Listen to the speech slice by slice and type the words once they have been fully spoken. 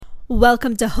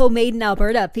Welcome to Homemade in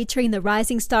Alberta, featuring the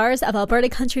rising stars of Alberta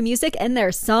country music and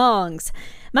their songs.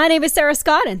 My name is Sarah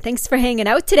Scott, and thanks for hanging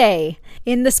out today.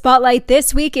 In the spotlight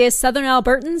this week is Southern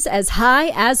Albertans As High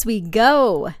As We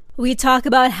Go. We talk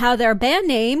about how their band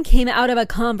name came out of a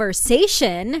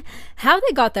conversation, how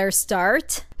they got their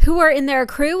start, who are in their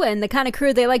crew and the kind of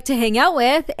crew they like to hang out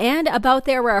with, and about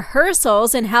their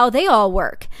rehearsals and how they all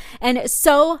work, and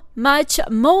so much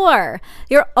more.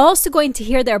 You're also going to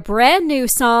hear their brand new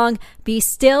song, Be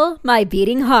Still My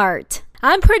Beating Heart.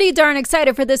 I'm pretty darn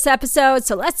excited for this episode,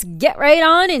 so let's get right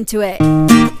on into it.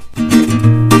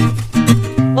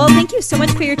 Well, thank you so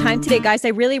much for your time today, guys. I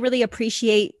really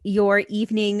appreciate your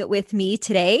evening with me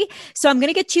today. So I'm going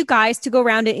to get you guys to go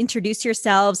around and introduce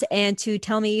yourselves and to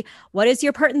tell me what is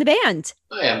your part in the band.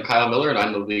 Hi, I'm Kyle Miller, and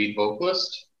I'm the lead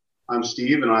vocalist. I'm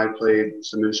Steve, and I played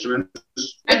some instruments.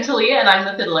 I'm Talia, and I'm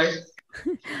the fiddler.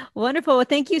 Wonderful. Well,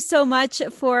 thank you so much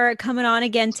for coming on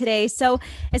again today. So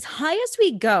As High As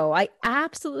We Go, I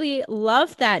absolutely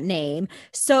love that name.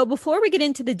 So before we get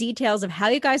into the details of how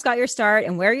you guys got your start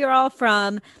and where you're all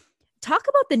from, talk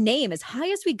about the name As High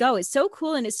As We Go. It's so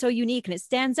cool and it's so unique and it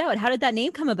stands out. How did that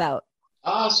name come about?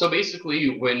 So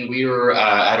basically, when we were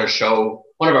at a show,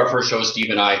 one of our first shows,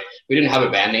 Steve and I, we didn't have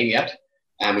a band name yet,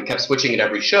 and we kept switching it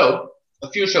every show. A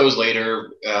few shows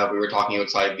later, we were talking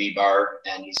outside the bar,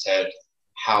 and he said,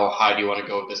 how high do you want to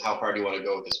go with this? How far do you want to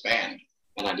go with this band?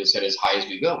 And I just said, As High As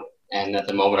We Go. And at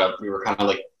the moment, we were kind of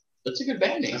like, that's a good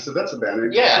band name. I said, that's a band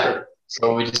name. Yeah. Sure.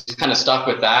 So we just kind of stuck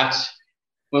with that.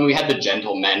 When we had the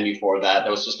Gentlemen before that, that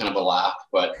was just kind of a laugh.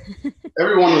 But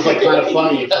everyone was like kind of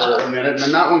funny for a minute. And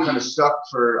then that one kind of stuck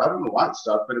for, I don't know why it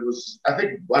stuck, but it was,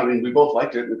 we both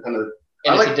liked it. And it kind of,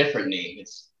 it's a different name.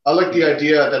 I like the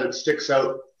idea that it sticks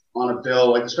out on a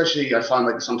bill. Like, especially I find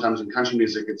like sometimes in country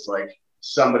music, it's like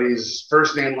somebody's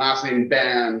first name, last name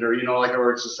band, or,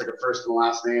 or it's just like a first and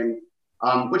last name,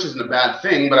 which isn't a bad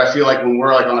thing. But I feel like when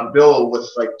we're like on a bill with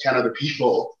like 10 other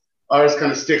people, ours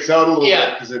kind of sticks out a little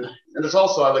bit. And it's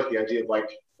also, I like the idea of like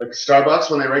Starbucks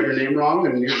when they write your name wrong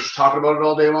and you're just talking about it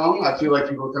all day long. I feel like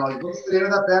people are kind of like, what's the name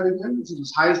of that band again? Is it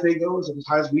As High As They Go? Is it As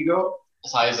High As We Go?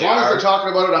 As high as they are. As long as they're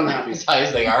talking about it, I'm happy. As high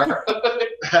as they are.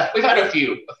 We've had a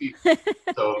few.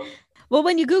 So. Well,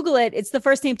 when you Google it, it's the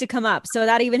first name to come up. So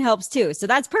that even helps too. So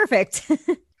that's perfect.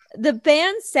 The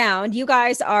band sound, you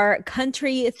guys are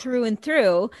country through and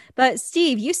through. But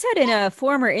Steve, you said in a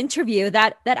former interview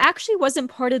that actually wasn't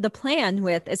part of the plan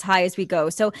with As High As We Go.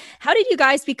 So how did you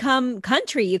guys become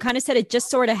country? You kind of said it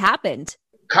just sort of happened.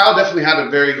 Kyle definitely had a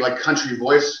very like country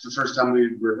voice. The first time we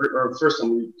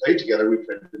played together, we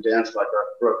played the dance by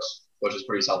Garth Brooks, which is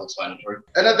pretty self-explanatory.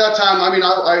 And at that time,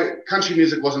 I country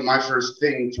music wasn't my first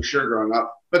thing for sure growing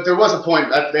up. But there was a point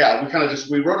that,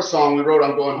 we wrote a song. We wrote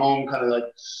I'm Going Home kind of like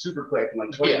super quick in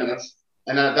like 20 minutes.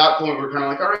 And then at that point, we were kind of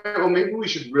like, all right, well, maybe we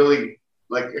should really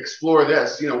like explore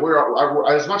this.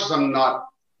 We're as much as I'm not,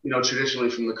 traditionally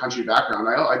from the country background,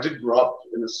 I did grow up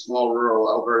in a small rural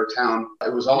Alberta town.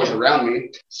 It was always around me.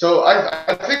 So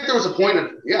I think there was a point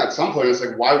at some point, it's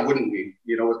like, why wouldn't we,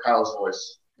 with Kyle's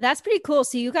voice? That's pretty cool.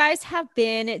 So you guys have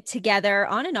been together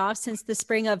on and off since the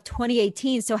spring of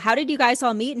 2018. So how did you guys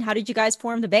all meet and how did you guys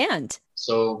form the band?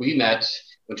 So we went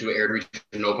to an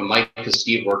Airdrie open mic because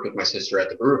Steve worked with my sister at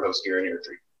the Brewer House here in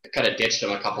Airdrie. I kind of ditched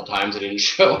him a couple times. I didn't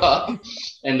show up.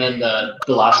 And then the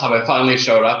last time I finally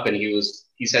showed up and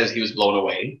he says he was blown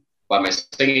away by my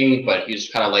singing, but he was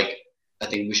kind of like, I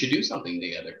think we should do something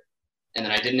together. And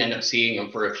then I didn't end up seeing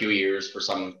him for a few years for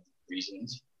some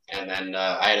reasons. And then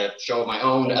I had a show of my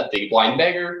own at the Blind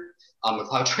Beggar on the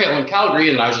Cloud Trail in Calgary.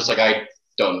 And I was just like, I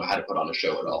don't know how to put on a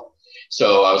show at all.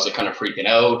 So I was like kind of freaking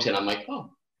out. And I'm like,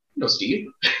 Steve.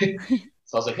 So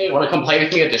I was like, hey, want to come play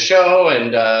with me at the show?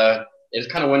 And it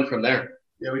kind of went from there.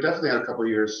 Yeah, we definitely had a couple of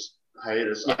years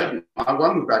hiatus. Yeah. I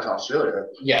want to move back to Australia.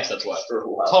 Yes, that's why.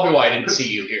 That's probably why I didn't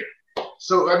see you here.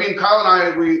 So, Kyle and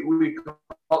I, we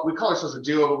call ourselves a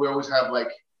duo, but we always have like,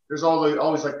 there's always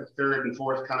like the third and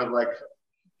fourth kind of like,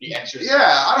 the extras. Yeah,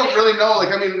 I don't really know.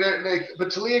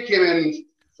 But Talia came in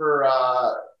for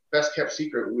Best Kept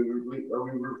Secret. We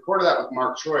recorded that with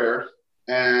Mark Troyer,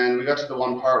 and we got to the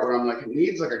one part where I'm like, it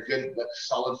needs like a good, like,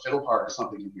 solid fiddle part or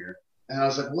something in here. And I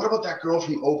was like, what about that girl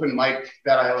from Open Mic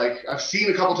that I've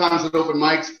seen a couple times at open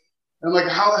mics? And I'm like,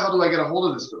 how the hell do I get a hold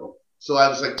of this girl? So I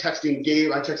was like texting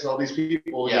Gabe. I texted all these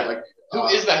people. Yeah. Who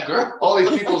is that girl? All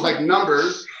these people's like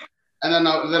numbers. And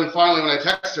then finally, when I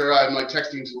text her, I'm like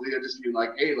texting Talia, just being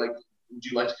like, hey, like, would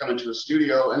you like to come into a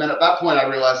studio? And then at that point, I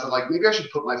realized I'm like, maybe I should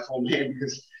put my full name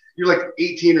because you're like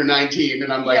 18 or 19.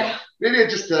 And I'm like, maybe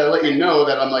just to let you know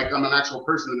that I'm an actual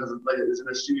person that doesn't is in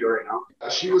a studio right now.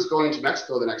 She was going to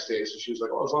Mexico the next day. So she was like,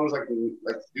 oh, as long as I can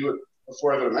like do it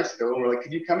before I go to Mexico. And we're like,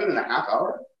 could you come in a half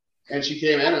hour? And she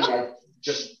came in and like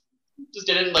just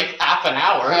did it in like half an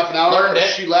hour. Learned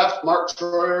it. She left. Mark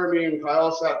Troyer, me and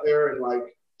Kyle sat there and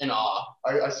like in awe.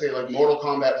 I say like Mortal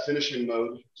Kombat finishing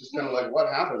mode. Just kind of like, what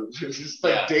happened? It was just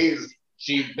like dazed.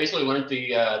 She basically learned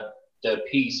the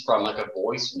piece from like a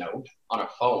voice note on a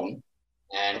phone.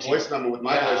 And voice number with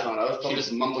my voice on. I was probably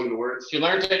just mumbling the words. She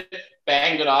learned it,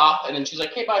 banged it off, and then she's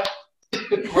like, "Hey, bye."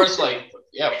 We're just like,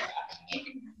 "Yeah."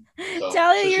 So,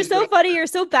 Talia, you're so funny. You're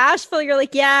so bashful. You're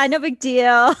like, "Yeah, no big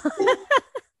deal."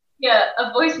 Yeah,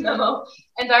 a voice memo.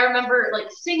 And I remember like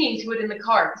singing to it in the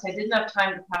car because I didn't have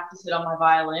time to practice it on my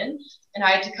violin, and I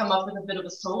had to come up with a bit of a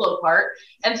solo part.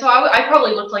 And so I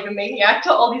probably looked like a maniac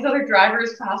to all these other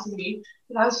drivers passing me.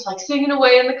 And I was just like singing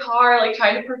away in the car, like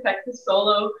trying to perfect the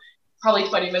solo. Probably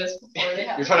 20 minutes before they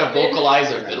had. You're trying to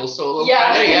vocalize a middle solo.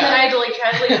 Yeah, and then I had to like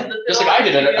translate the just like I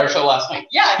did at our show last night.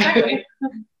 Yeah, exactly.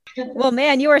 Well,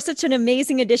 man, you are such an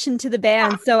amazing addition to the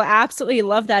band. So absolutely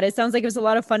love that. It sounds like it was a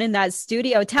lot of fun in that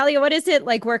studio. Talia, what is it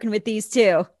like working with these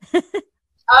two?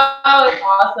 Oh, it's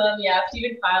awesome. Yeah,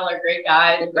 Steve and Kyle are great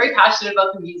guys. They're very passionate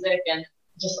about the music and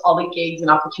just all the gigs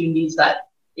and opportunities that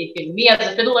they've given me as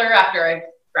a fiddler after I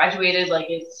graduated. Like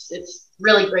it's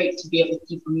really great to be able to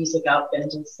keep the music up and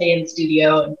to stay in the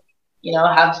studio and, you know,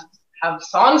 have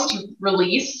songs to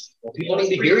release. Well, people need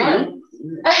to hear you.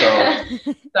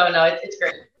 So no, it's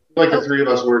great. Like the three of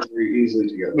us work very easily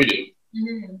together. We do.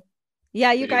 Mm-hmm.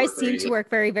 Yeah, you guys seem to work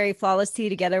very, very flawlessly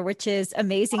together, which is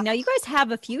amazing. Now, you guys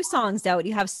have a few songs out.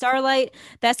 You have Starlight,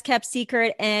 Best Kept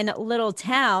Secret, and Little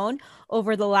Town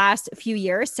over the last few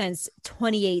years since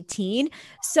 2018.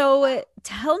 So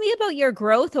tell me about your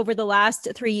growth over the last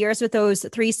 3 years with those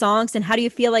 3 songs, and how do you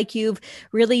feel like you've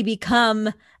really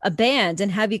become a band, and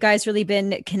have you guys really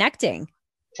been connecting?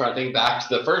 Trying to think back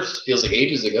to the first, feels like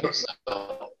ages ago.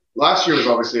 So. Last year was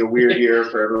obviously a weird year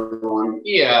for everyone.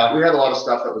 Yeah. We had a lot of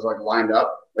stuff that was like lined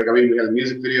up. Like, I mean, we had a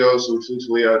music video, so we flew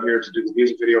Talia out here to do the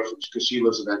music video because she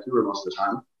lives in Vancouver most of the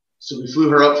time. So we flew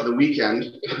her up for the weekend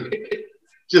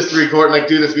just to record, like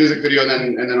do this music video,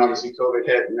 and then obviously COVID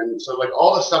hit. And then so like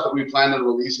all the stuff that we planned on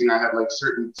releasing, I had like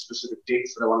certain specific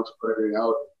dates that I wanted to put everything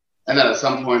out. And then at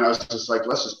some point I was just like,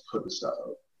 let's just put this stuff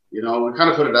out. You know, we kind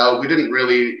of put it out. We didn't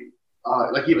really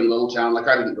like even Little Town, like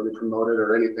I didn't really promote it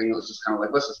or anything. It was just kind of like,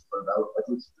 let's just put it out. Like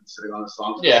we've been sitting on this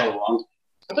song for so long.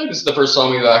 I think this is the first song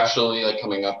we've actually like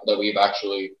coming up that we've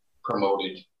actually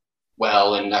promoted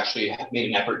well and actually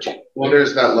made an effort to. Well,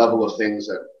 there's that level of things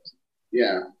that,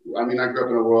 yeah. I mean, I grew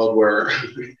up in a world where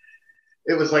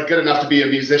it was like good enough to be a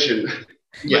musician.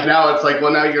 Yeah. But now it's like,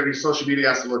 well, now your social media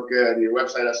has to look good and your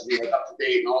website has to be like up to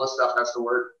date and all this stuff has to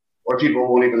work. Or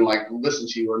people won't even like listen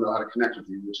to you or know how to connect with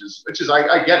you, which is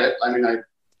I get it. I mean, I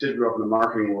did grow up in the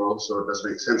marketing world, so it does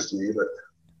make sense to me. But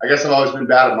I guess I've always been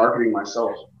bad at marketing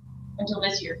myself. Until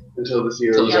this year.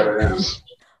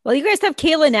 Well, you guys have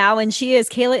Kayla now, and she is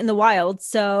Kayla in the wild,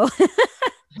 so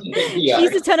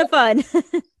she's a ton of fun.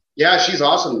 Yeah, she's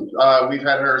awesome. We've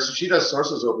had her, so she does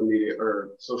Sources Open Media or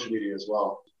social media as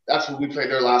well. That's what we played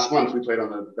there last month. We played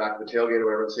on the back of the tailgate or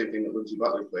whatever, the same thing that Lindsay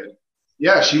Butler played.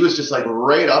 Yeah, she was just like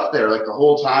right up there like the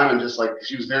whole time, and just like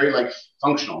she was very like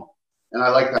functional, and I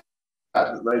like that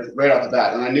right off the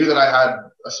bat. And I knew that I had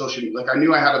I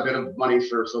knew I had a bit of money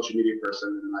for a social media person,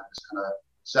 and I just kind of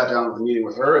sat down with a meeting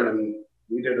with her, and then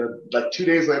we did 2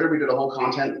 days later we did a whole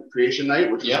content creation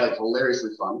night, which was like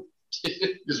hilariously fun.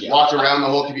 Just walked around the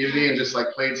whole community and just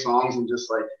like played songs and just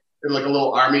like. And like a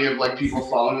little army of like people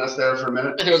following us there for a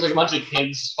minute. And there was like a bunch of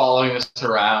kids following us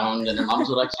around, and their moms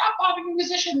were like, "Stop bothering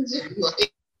musicians!"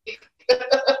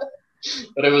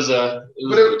 But it was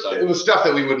it was stuff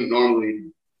that we wouldn't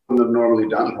have normally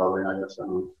done, probably. I guess.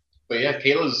 But yeah,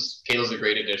 Kayla's a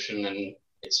great addition, and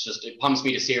it pumps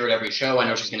me to see her at every show. I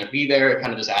know she's going to be there. It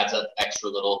kind of just adds that extra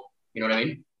little, you know what I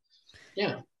mean?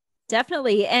 Yeah,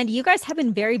 definitely. And you guys have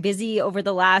been very busy over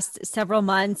the last several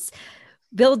months,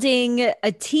 building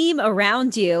a team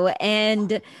around you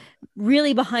and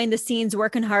really behind the scenes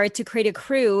working hard to create a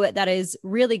crew that is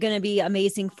really going to be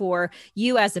amazing for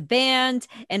you as a band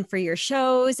and for your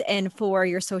shows and for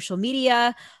your social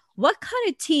media. What kind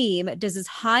of team does As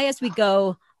High As We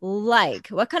Go like?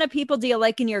 What kind of people do you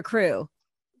like in your crew?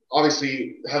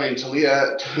 Obviously having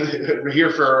Talia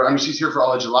here she's here for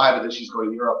all of July, but then she's going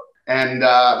to Europe. And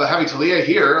but having Talia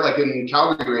here, like in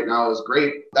Calgary right now, is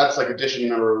great. That's like addition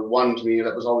number one to me.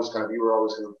 That was always you were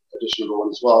always kind of addition number one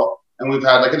as well. And we've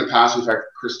had like in the past, we've had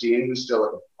Christine, who's still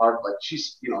like a part, like she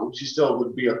still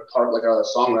would be a part, like a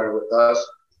songwriter with us.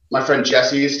 My friend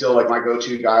Jesse is still like my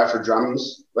go-to guy for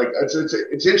drums. Like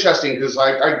it's interesting because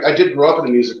like I did grow up in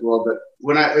the music world, but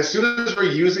as soon as we're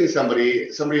using somebody in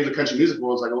the country music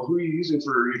world is like, well, who are you using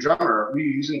for your drummer? Who are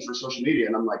you using for social media?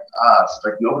 And I'm like, it's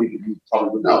like nobody you probably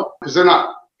would know because they're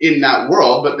not in that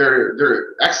world, but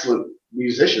they're excellent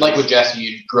musicians. Like with Jesse,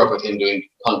 you grew up with him doing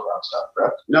punk rock stuff,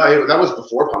 correct? No, that was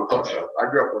before punk rock stuff. I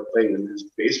grew up with playing in his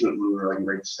basement when we were like in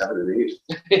grade 7 and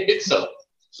 8.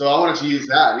 So I wanted to use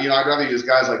that. I'd rather use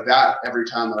guys like that every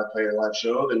time that I play a live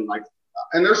show than like.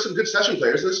 And there's some good session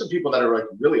players. There's some people that are like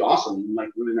really awesome, like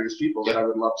really nice people that I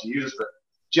would love to use. But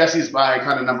Jesse's my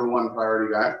kind of number one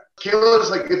priority guy. Kayla is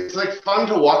like, it's like fun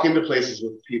to walk into places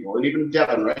with people, and even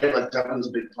Devin, right? Like Devin's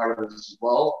a big part of this as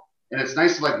well. And it's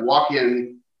nice to like walk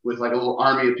in with like a little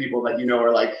army of people that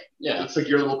are like, it's like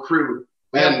your little crew.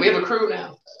 And we have a crew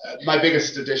now. My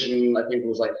biggest addition, I think,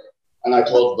 was like, and I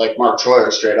told like Mark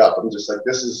Troyer straight up, I'm just like,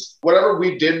 this is whatever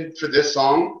we did for this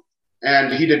song.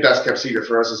 And he did Best Kept Secret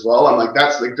for us as well. I'm like,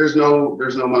 that's like, there's no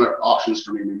other options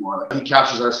for me anymore. Like, he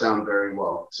captures our sound very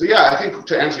well. So yeah, I think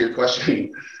to answer your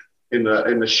question in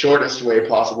the shortest way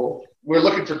possible, we're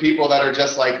looking for people that are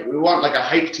just like, we want like a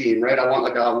hype team, right? I want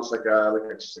like almost like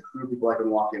just a crew of people I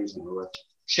can walk in somewhere with.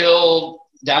 Chill,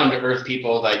 down to earth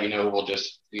people that will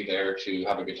just be there to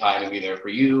have a good time and be there for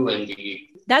you and be.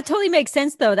 That totally makes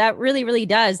sense, though. That really, really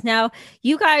does. Now,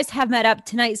 you guys have met up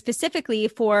tonight specifically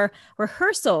for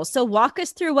rehearsals. So walk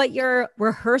us through what your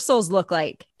rehearsals look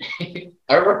like.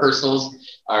 Our rehearsals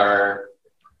are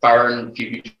far and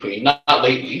few between. Not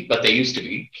lately, but they used to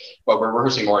be. But we're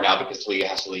rehearsing more now because Talia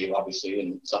has to leave, obviously,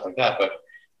 and stuff like that. But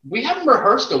we haven't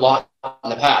rehearsed a lot in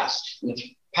the past. In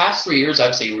the past 3 years,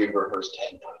 I'd say we've rehearsed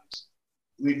 10 times.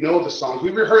 We know the songs. We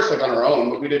rehearsed like on our own,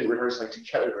 but we didn't rehearse like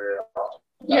together very often.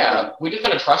 Yeah, we just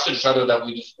kind of trusted each other that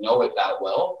we just know it that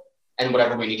well. And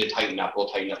whatever we need to tighten up, we'll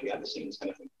tighten up behind the scenes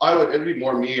kind of thing. It'd be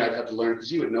more me. I'd have to learn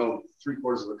because you would know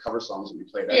 3/4 of the cover songs that we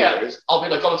played. Yeah, anyways. I'll be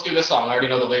like, let's do this song. I already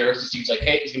know the lyrics. Steve's like,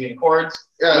 hey, just give me the chords.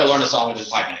 Yeah, I'm going to learn a song in just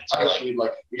 5 minutes.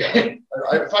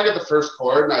 If I get the first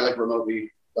chord and I like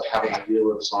remotely have an idea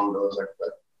where the song goes,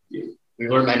 We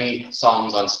learn many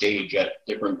songs on stage at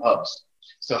different pubs.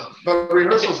 But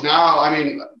rehearsals now, I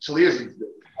mean, Talia's a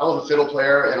hell of a fiddle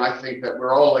player, and I think that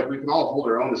we're all like, we can all hold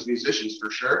our own as musicians for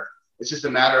sure. It's just a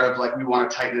matter of like, we want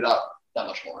to tighten it up that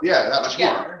much more. Yeah, that much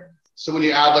more. So when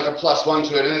you add like a +1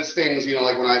 to it, and it's things,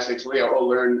 like when I say Talia,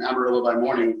 learn Amarillo by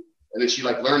Morning, and then she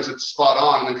like learns it spot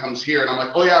on and then comes here, and I'm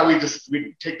like, oh yeah, we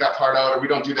take that part out, or we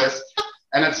don't do this.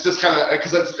 And it's just kind of,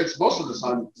 because it's most of the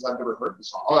songs I've never heard the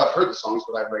song. Oh, I've heard the songs,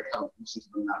 but I've like haven't listened to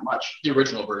them that much. The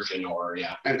original version,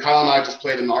 yeah. And Kyle and I just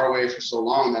played them our way for so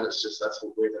long that it's just, that's the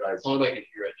way that I. It's the only way I can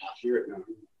hear it now.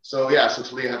 So yeah, so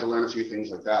Talia had to learn a few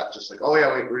things like that. Just like, oh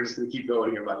yeah, wait, we're just gonna keep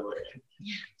going here, by the way.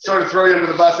 Sort of throw you under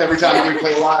the bus every time we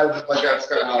play live. Like that's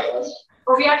kind of how it was.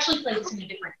 Or we actually played this in a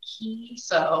different key,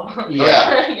 so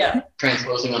yeah. Yeah.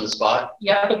 Transposing on the spot.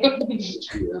 Yeah.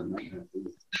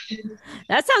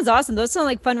 That sounds awesome. Those sound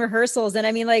like fun rehearsals. And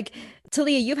I mean, like,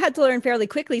 Talia, you've had to learn fairly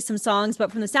quickly some songs, but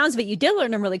from the sounds of it, you did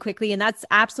learn them really quickly, and that's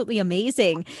absolutely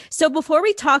amazing. So before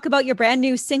we talk about your brand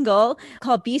new single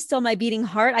called Be Still My Beating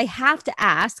Heart, I have to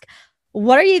ask,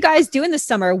 what are you guys doing this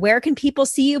summer? Where can people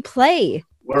see you play?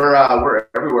 We're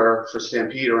everywhere for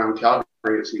Stampede around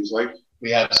Calgary, it seems like.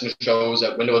 We have some shows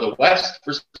at Window of the West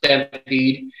for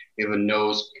Stampede. We have a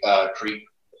Nose Creek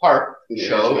Park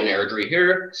show in Airdrie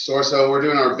here. Sorso, we're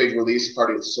doing our big release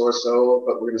party at Sorso,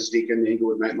 but we're going to sneak in the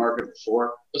Inglewood Night Market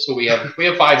before. So we have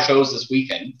 5 shows this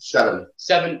weekend. Seven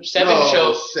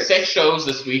shows. 6 shows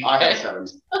this weekend. I have 7.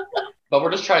 But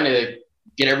we're just trying to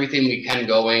get everything we can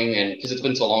going, and because it's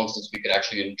been so long since we could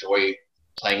actually enjoy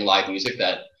playing live music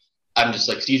that I'm just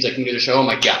like, Steve's like, can you do the show? I'm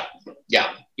like, yeah.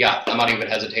 I'm not even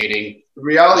hesitating. The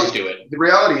reality, just do it. The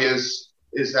reality is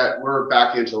that we're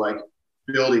back into like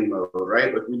building mode,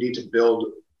 right? Like we need to build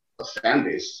a fan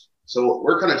base. So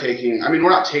we're kind of taking, we're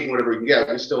not taking whatever we can get.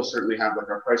 We still certainly have like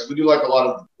our price. We do like a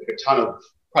ton of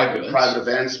private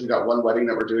events. We got one wedding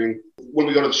that we're doing. When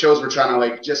we go to the shows, we're trying to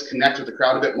like just connect with the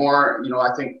crowd a bit more.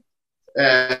 I think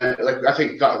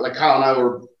Kyle and I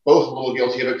were both a little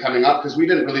guilty of it coming up because we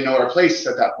didn't really know our place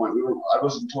at that point. I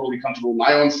wasn't totally comfortable in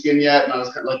my own skin yet, and I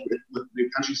was kind of like with the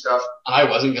country stuff. I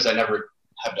wasn't, because I never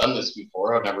have done this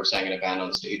before. I've never sang in a band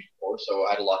on stage before, so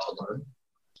I had a lot to learn.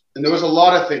 And there was a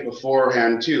lot of things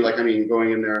beforehand too. Like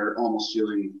going in there almost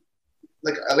feeling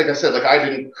like I said, like I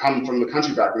didn't come from the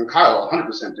country background. Kyle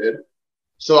 100% did.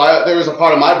 So there was a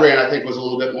part of my brain I think was a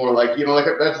little bit more like like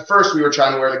at first we were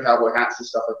trying to wear the cowboy hats and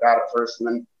stuff like that at first, and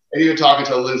then. And even talking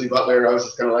to Lindsay Butler, I was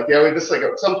just kind of like, we just like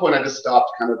at some point I just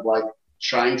stopped kind of like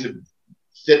trying to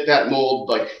fit that mold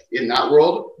like in that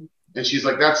world. And she's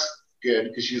like, that's good,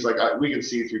 because she's like, we can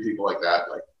see through people like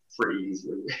that. Like pretty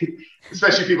easily.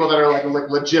 Especially people that are like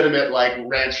legitimate like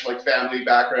ranch like family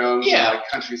backgrounds, and, like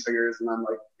country singers, and I'm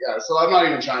like, yeah. So I'm not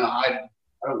even trying to hide.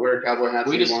 I don't wear cowboy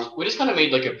hats anymore. We just kind of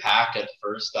made like a pact at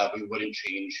first that we wouldn't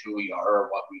change who we are or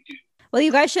what we do. Well,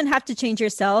 you guys shouldn't have to change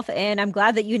yourself. And I'm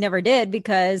glad that you never did,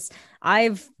 because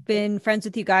I've been friends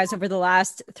with you guys over the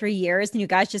last 3 years, and you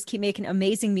guys just keep making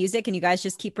amazing music, and you guys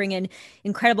just keep bringing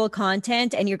incredible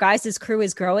content, and your guys' crew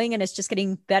is growing, and it's just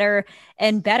getting better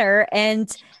and better.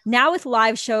 And now with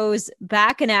live shows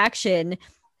back in action,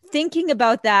 thinking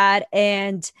about that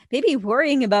and maybe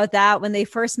worrying about that when they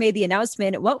first made the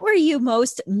announcement, what were you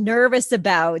most nervous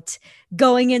about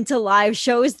going into live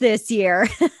shows this year?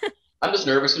 I'm just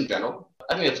nervous in general.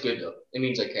 I think that's good though. It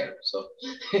means I care. So,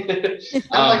 and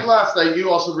like last night, you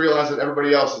also realized that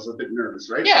everybody else is a bit nervous,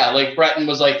 right? Yeah, like Breton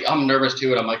was like, "I'm nervous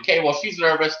too," and I'm like, "Okay, well, she's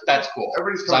nervous. That's cool."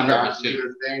 Everybody's coming back to do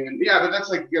their thing, and yeah, but that's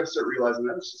like you got to start realizing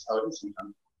that's just how it is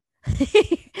sometimes.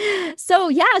 So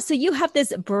you have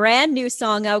this brand new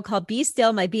song out called "Be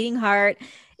Still, My Beating Heart."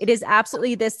 It is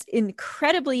absolutely this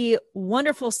incredibly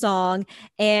wonderful song.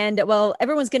 And well,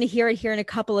 everyone's going to hear it here in a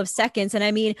couple of seconds. And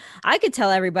I mean, I could tell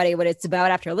everybody what it's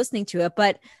about after listening to it,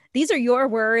 but these are your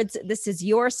words. This is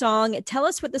your song. Tell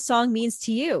us what the song means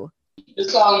to you.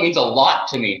 This song means a lot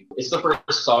to me. It's the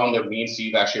first song that me and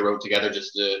Steve actually wrote together,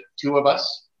 just the two of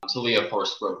us. Talia, of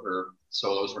course, wrote her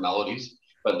solos, her melodies.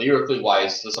 But lyrically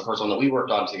wise, this is the first one that we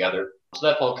worked on together. So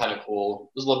that felt kind of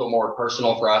cool. It was a little bit more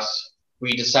personal for us.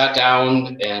 We just sat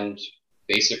down and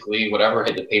basically whatever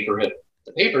hit the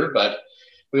paper, but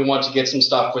we want to get some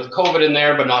stuff with COVID in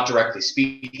there, but not directly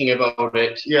speaking about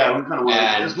it. Yeah, we kind of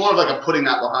wanted, it's more of like a putting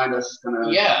that behind us kind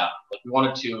of. Yeah, like we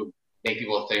wanted to make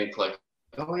people think like,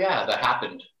 oh yeah, that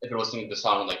happened. If you're listening to the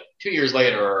song like 2 years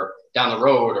later or down the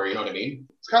road, or you know what I mean?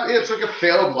 It's kind of, it's like a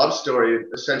failed love story,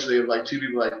 essentially, of like two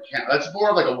people like can't. That's more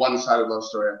of like a one-sided love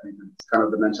story. I think it's kind of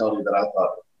the mentality that I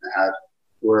thought I had,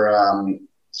 where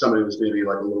somebody was maybe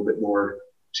like a little bit more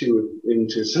too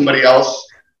into somebody else.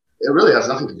 It really has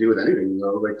nothing to do with anything, you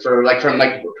know. Like from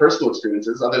personal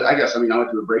experiences. I guess I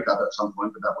went through a breakup at some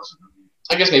point, but that wasn't.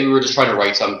 I guess maybe we were just trying to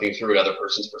write something through another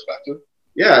person's perspective.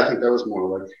 Yeah, I think that was more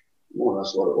or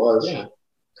less what it was. Yeah.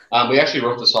 We actually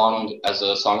wrote the song as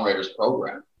a songwriters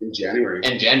program in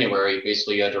January.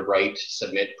 Basically, you had to write,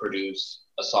 submit, produce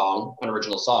a song, an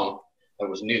original song that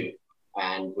was new,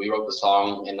 and we wrote the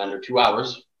song in under 2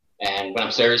 hours. And went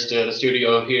upstairs to the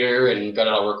studio here and got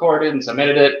it all recorded and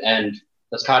submitted it. And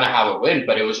that's kind of how it went.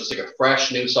 But it was just like a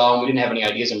fresh new song. We didn't have any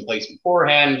ideas in place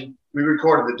beforehand. We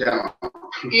recorded the demo.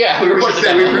 Yeah, we recorded the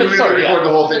demo. We recorded the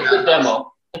whole thing. The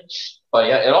demo. But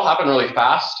yeah, it all happened really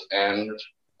fast. And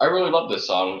I really love this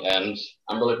song. And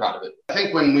I'm really proud of it. I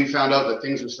think when we found out that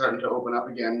things were starting to open up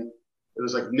again, it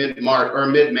was like mid-March or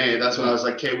mid-May. That's when I was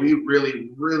like, okay, we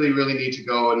really, really, really need to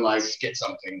go and like get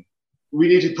something. We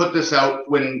need to put this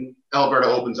out when Alberta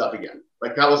opens up again.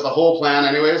 Like that was the whole plan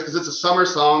anyways, because it's a summer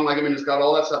song. Like, I mean, it's got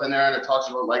all that stuff in there, and it talks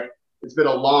about like, it's been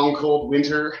a long, cold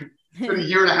winter. It's been a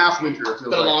year and a half winter. It's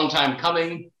been a long time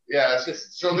coming. Yeah, it's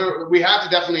just, so we have to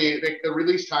definitely, the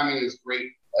release timing is great,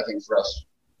 I think, for us.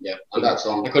 Yeah, for that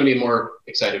song. I couldn't be more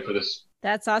excited for this.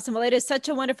 That's awesome. Well, it is such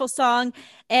a wonderful song.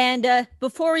 And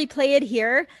before we play it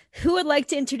here, who would like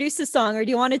to introduce the song, or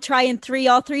do you want to try in three,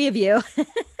 all three of you?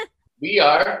 We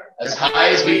are As High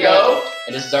As We Go,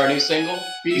 and this is our new single,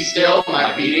 Be Still,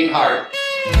 My Beating Heart.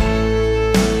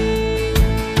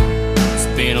 It's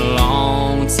been a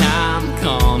long time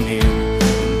coming,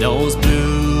 those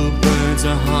bluebirds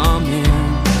are humming,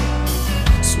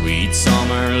 sweet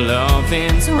summer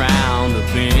loving's round the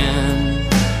bend.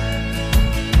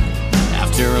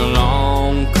 After a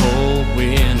long cold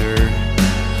winter,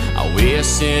 I wish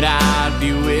that I'd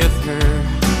be with her,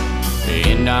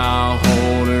 and I'll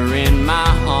hold her in my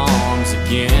arms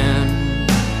again.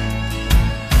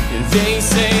 They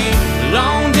say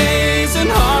long days and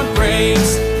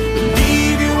heartbreaks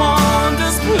leave you on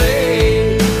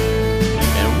display,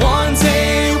 and one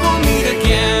day we'll meet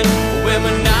again when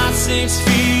we're not 6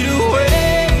 feet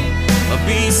away.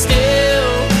 Be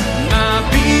still, my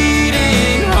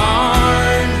beating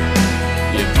heart,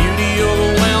 your beauty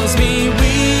overwhelms me.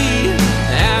 We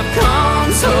have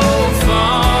come so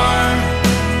far.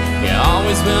 You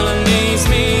always will amaze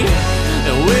me.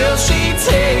 And will she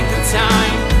take the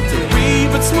time to read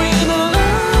between the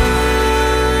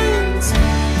lines?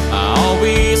 I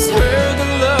always heard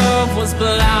that love was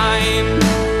blind.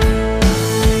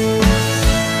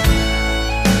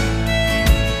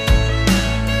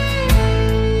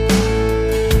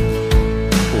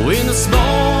 When the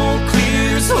smoke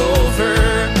clears over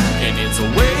and it's a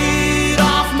weight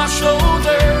off my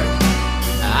shoulder,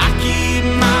 I keep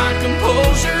my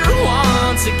composure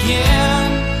once again.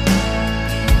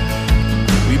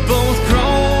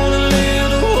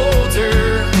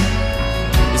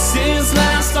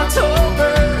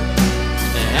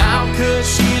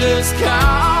 just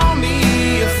call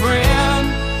me a friend.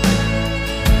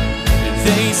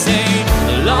 They say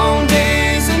long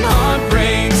days and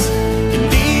heartbreaks can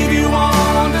leave you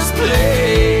on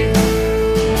display.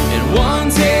 And one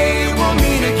day we'll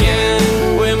meet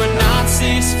again when we're not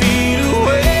 6 feet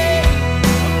away.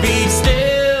 Be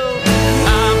still,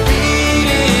 my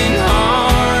beating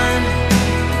heart.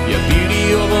 Your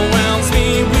beauty overwhelms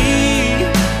me. We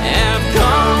have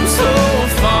come so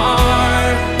far.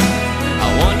 I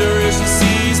wonder if she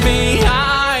sees me.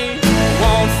 I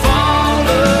won't fall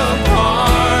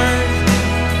apart.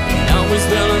 It always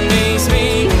will amaze me.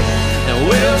 And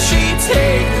will she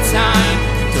take the time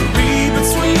to read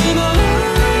between the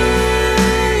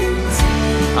lines?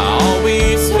 I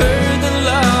always heard that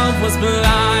love was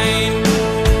blind.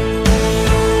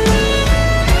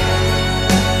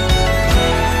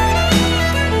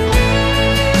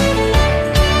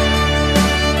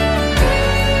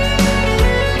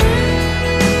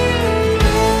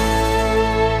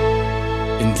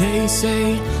 And they say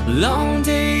long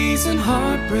days and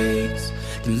heartbreaks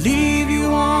can leave you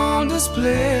on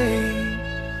display.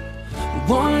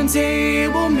 One day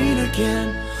we'll meet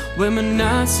again when we're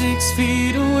not 6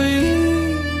 feet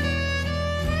away.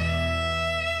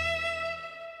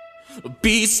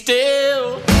 Be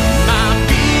still, my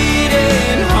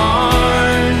beating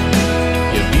heart.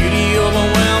 Your beauty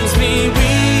overwhelms me.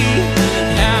 We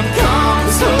have come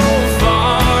so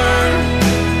far.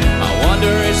 I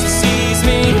wonder if she sees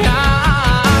me. I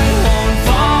won't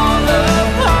fall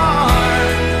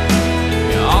apart.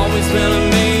 You always will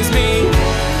amaze me.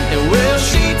 And will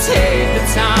she take the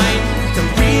time to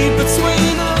read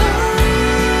between the lines?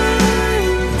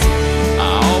 I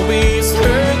always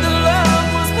heard that love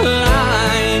was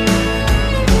blind.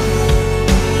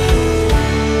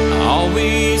 I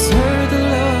always heard that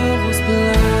love was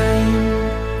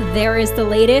blind. There is the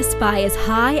latest by As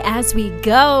High As We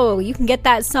Go. You can get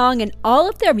that song and all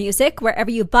of their music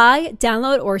wherever you buy,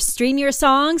 download, or stream your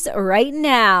songs right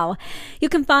now. You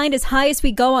can find As High As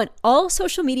We Go on all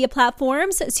social media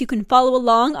platforms so you can follow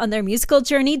along on their musical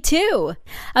journey too.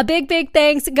 A big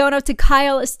thanks going out to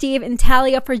Kyle, Steve, and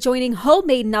Talia for joining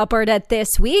Homemade in Alberta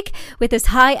this week with As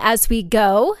High As We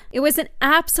Go. It was an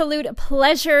absolute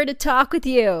pleasure to talk with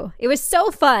you. It was so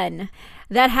fun.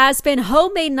 That has been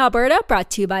Homemade in Alberta, brought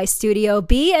to you by Studio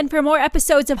B. And for more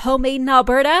episodes of Homemade in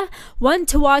Alberta, One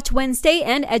to Watch Wednesday,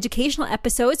 and educational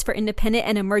episodes for independent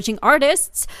and emerging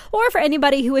artists, or for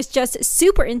anybody who is just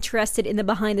super interested in the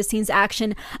behind-the-scenes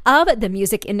action of the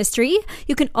music industry,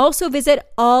 you can also visit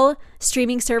all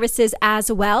streaming services as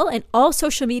well and all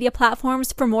social media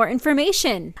platforms for more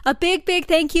information. A big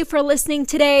thank you for listening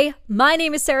today. My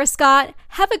name is Sarah Scott.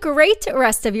 Have a great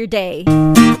rest of your day.